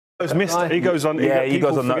He's missed. He goes on. Yeah, he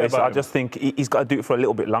goes unnoticed. I just think he's got to do it for a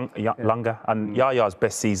little bit longer. And Yaya's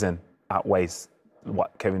best season outweighs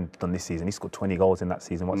what Kevin done this season. He scored 20 goals in that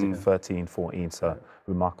season. What's it, 13, 14? So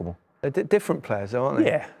remarkable. They're different players, aren't they?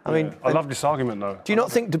 Yeah. I mean, I love this argument though. Do you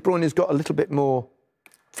not think De Bruyne has got a little bit more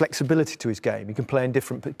flexibility to his game? He can play in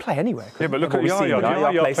play anywhere. Yeah, but look at Yaya.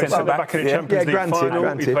 Yaya played centre back in the Champions League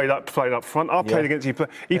final. He played up front. I played against.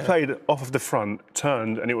 He played off of the front,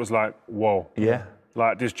 turned, and it was like, whoa. Yeah.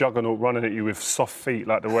 Like this juggernaut running at you with soft feet,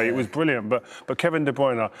 like the way it was brilliant. But Kevin De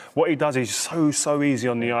Bruyne, what he does is so easy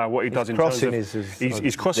on the eye. What he does in terms of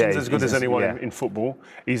his crossing is as good as anyone in football.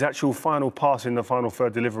 His actual final pass in the final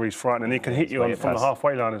third delivery is frightening. He can hit you from the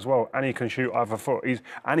halfway line as well, and he can shoot either foot.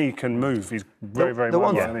 And he can move. He's very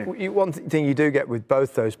mobile. One thing you do get with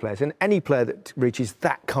both those players, and any player that reaches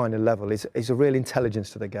that kind of level, is a real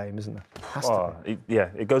intelligence to the game, isn't there?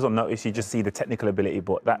 It goes unnoticed. You just see the technical ability,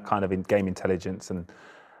 but that kind of game intelligence and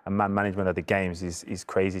man management of the games is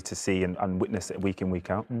crazy to see and witness it week in, week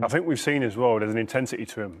out. I think we've seen as well, there's an intensity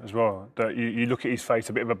to him as well. That you look at his face,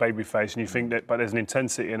 a bit of a baby face, and you think that, but there's an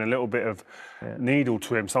intensity and a little bit of needle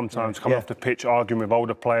to him sometimes, coming off the pitch, arguing with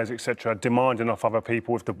older players, etc., demanding off other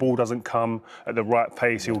people. If the ball doesn't come at the right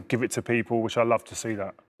pace, he'll give it to people, which I love to see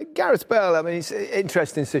that. Gareth Bale, I mean, it's an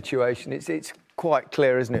interesting situation. It's quite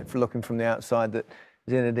clear, isn't it, for looking from the outside, that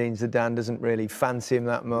Zinedine Zidane doesn't really fancy him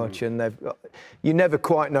that much, and you never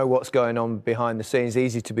quite know what's going on behind the scenes.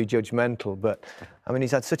 Easy to be judgmental, but I mean,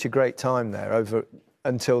 he's had such a great time there over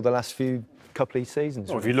until the last couple of seasons.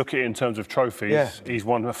 Well, if you look at it in terms of trophies, he's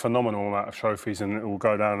won a phenomenal amount of trophies, and it will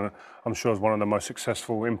go down, I'm sure, as one of the most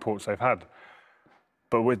successful imports they've had.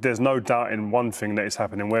 But there's no doubt in one thing that is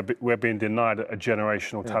happening. We're being denied a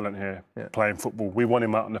generational talent here playing football. We want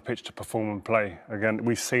him out on the pitch to perform and play. Again,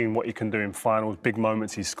 we've seen what he can do in finals, big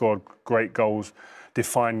moments. He's scored great goals,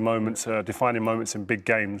 defining moments in big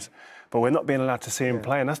games. But we're not being allowed to see him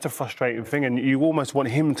play, and that's the frustrating thing. And you almost want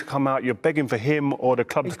him to come out. You're begging for him or the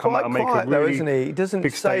club to come out and make a really though, isn't he? He doesn't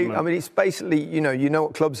big say. statement. I mean, it's basically, you know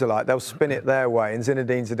what clubs are like. They'll spin it their way, and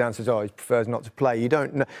Zinedine Zidane says, "Oh, he prefers not to play." You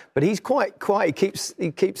don't know, but he's quite quiet.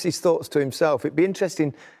 He keeps his thoughts to himself. It'd be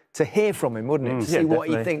interesting to hear from him, wouldn't it? To see what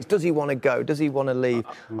he thinks. Does he want to go? Does he want to leave?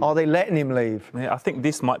 Are they letting him leave? Yeah, I think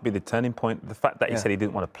this might be the turning point. The fact that he said he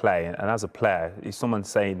didn't want to play, and as a player, if someone's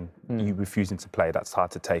saying you refusing to play, that's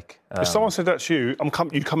hard to take. If someone said that to you,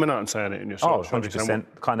 you coming out and saying it in yourself? 100%.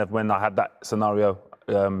 Kind of when I had that scenario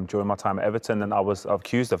during my time at Everton, and I was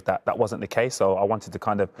accused of that. That wasn't the case, so I wanted to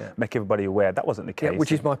kind of make everybody aware that wasn't the case. Yeah,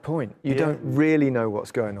 which is my point. You don't really know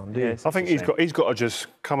what's going on, do you? I think he's got to just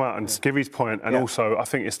come out and give his point, and also I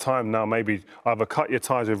think it's time now maybe either cut your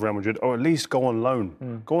ties with Real Madrid or at least go on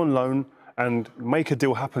loan. Go on loan and make a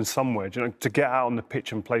deal happen somewhere, to get out on the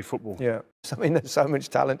pitch and play football. Yeah. I mean, there's so much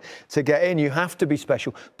talent to get in. You have to be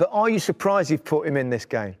special. But are you surprised you've put him in this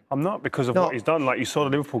game? I'm not, because of what he's done. Like you saw the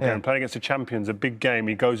Liverpool game, playing against the champions, a big game.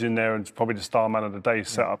 He goes in there and is probably the star man of the day,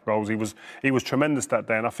 set up goals. He was tremendous that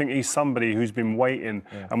day, and I think he's somebody who's been waiting.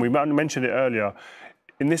 And we mentioned it earlier.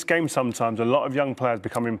 In this game, sometimes a lot of young players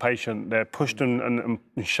become impatient. They're pushed and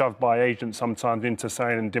shoved by agents sometimes into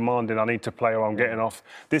saying and demanding, "I need to play or I'm getting off."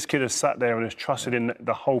 This kid has sat there and has trusted in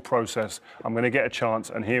the whole process. I'm going to get a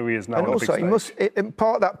chance, and here he is now. And also,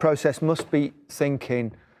 part of that process must be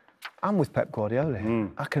thinking, I'm with Pep Guardiola.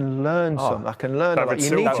 I can learn something. I can learn a lot.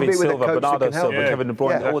 You need to be with a coach that can help. Kevin De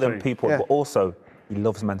Bruyne, all them people, but also he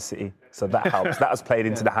loves Man City, so that helps. That has played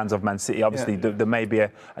into the hands of Man City. Obviously, there may be an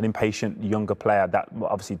impatient younger player that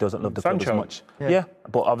obviously doesn't love the club as much.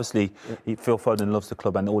 But obviously, Phil Foden loves the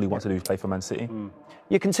club, and all he wants to do is play for Man City.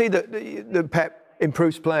 You can see that the Pep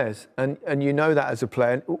improves players, and you know that as a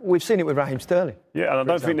player. We've seen it with Raheem Sterling. Yeah, and I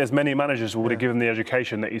don't think there's many managers who would have given the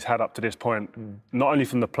education that he's had up to this point. Not only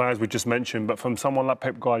from the players we just mentioned, but from someone like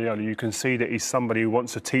Pep Guardiola. You can see that he's somebody who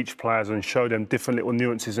wants to teach players and show them different little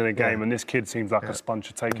nuances in a game, and this kid seems like a sponge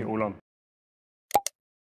to take it all on.